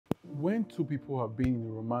When two people have been in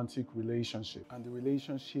a romantic relationship and the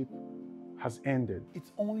relationship has ended,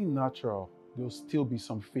 it's only natural there'll still be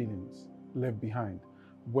some feelings left behind,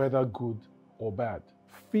 whether good or bad.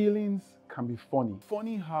 Feelings can be funny.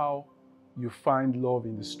 Funny how you find love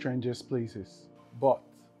in the strangest places. But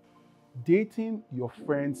dating your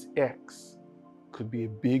friend's ex could be a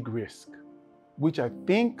big risk, which I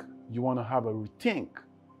think you want to have a rethink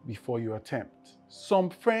before you attempt. Some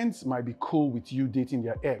friends might be cool with you dating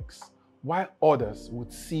their ex, while others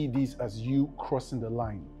would see this as you crossing the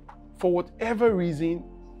line. For whatever reason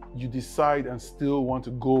you decide and still want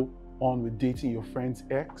to go on with dating your friend's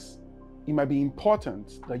ex, it might be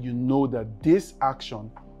important that you know that this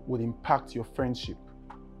action will impact your friendship.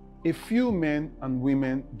 A few men and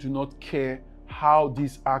women do not care how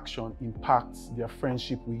this action impacts their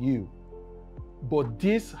friendship with you. But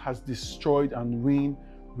this has destroyed and ruined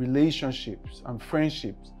relationships and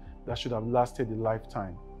friendships that should have lasted a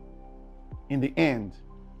lifetime. In the end,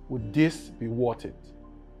 would this be worth it?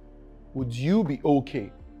 Would you be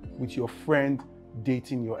okay with your friend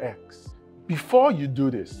dating your ex? Before you do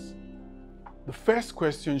this, the first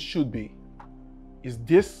question should be, is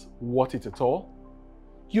this worth it at all?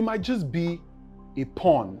 You might just be a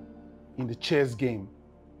pawn in the chess game.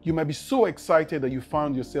 You might be so excited that you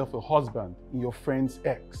found yourself a husband in your friend's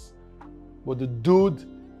ex, but the dude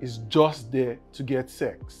is just there to get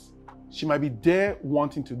sex. She might be there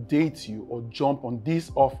wanting to date you or jump on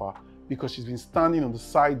this offer because she's been standing on the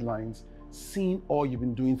sidelines seeing all you've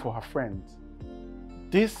been doing for her friends.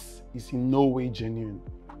 This is in no way genuine.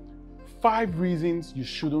 5 reasons you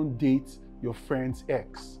shouldn't date your friend's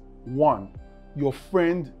ex. 1. Your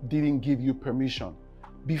friend didn't give you permission.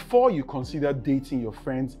 Before you consider dating your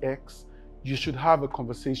friend's ex, you should have a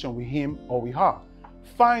conversation with him or with her.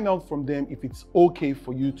 Find out from them if it's okay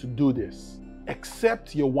for you to do this.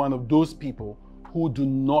 Except you're one of those people who do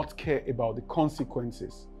not care about the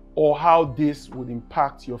consequences or how this would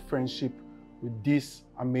impact your friendship with this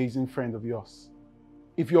amazing friend of yours.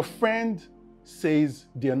 If your friend says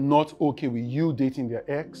they're not okay with you dating their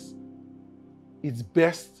ex, it's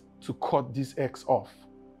best to cut this ex off,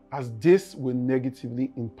 as this will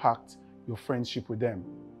negatively impact your friendship with them.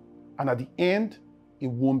 And at the end, it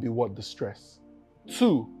won't be worth the stress.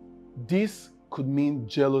 2, this could mean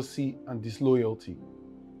jealousy and disloyalty.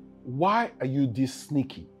 Why are you this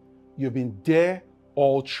sneaky? You've been there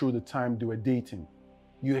all through the time they were dating.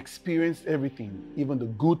 You experienced everything, even the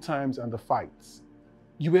good times and the fights.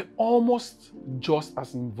 You were almost just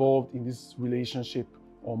as involved in this relationship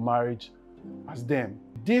or marriage as them.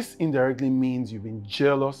 This indirectly means you've been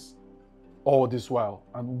jealous all this while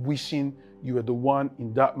and wishing you were the one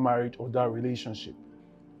in that marriage or that relationship.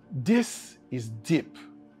 This is deep,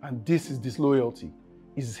 and this is disloyalty.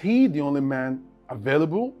 Is he the only man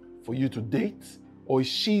available for you to date, or is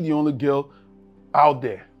she the only girl out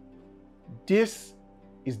there? This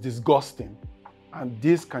is disgusting, and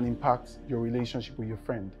this can impact your relationship with your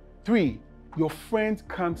friend. 3, your friend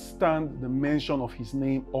can't stand the mention of his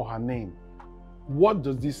name or her name. What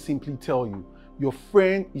does this simply tell you? Your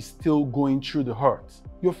friend is still going through the hurt.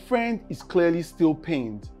 Your friend is clearly still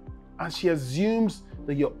pained, and she assumes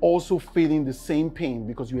that you're also feeling the same pain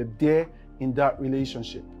because you were there in that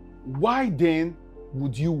relationship. Why then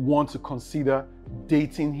would you want to consider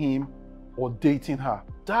dating him or dating her?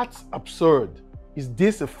 That's absurd. Is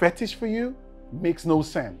this a fetish for you? Makes no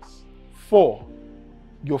sense. 4,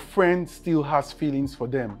 your friend still has feelings for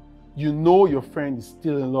them. You know your friend is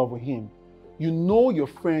still in love with him. You know your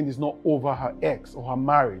friend is not over her ex or her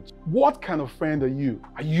marriage. What kind of friend are you?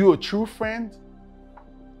 Are you a true friend?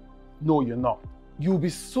 No, you're not. You'll be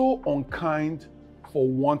so unkind for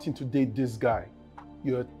wanting to date this guy.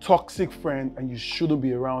 You're a toxic friend and you shouldn't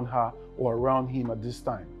be around her or around him at this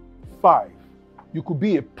time. 5, you could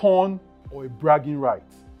be a pawn or a bragging right.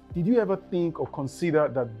 Did you ever think or consider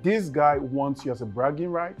that this guy wants you as a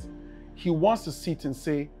bragging right? He wants to sit and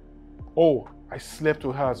say, oh, I slept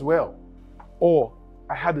with her as well. Or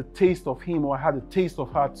I had a taste of him, or I had a taste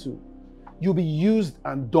of her too. You'll be used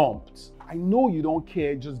and dumped. I know you don't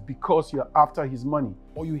care just because you're after his money,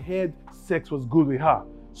 or you heard sex was good with her,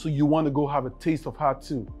 so you want to go have a taste of her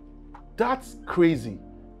too. That's crazy.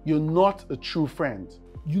 You're not a true friend.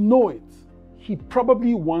 You know it. He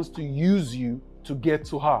probably wants to use you to get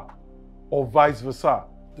to her, or vice versa.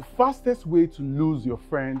 The fastest way to lose your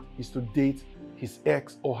friend is to date his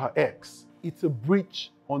ex or her ex. It's a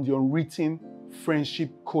breach on the unwritten friendship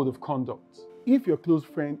code of conduct. If your close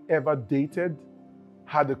friend ever dated,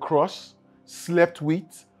 had a crush, slept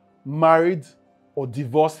with, married, or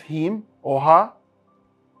divorced him or her,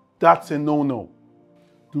 that's a no-no.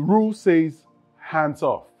 The rule says hands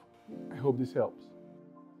off. I hope this helps.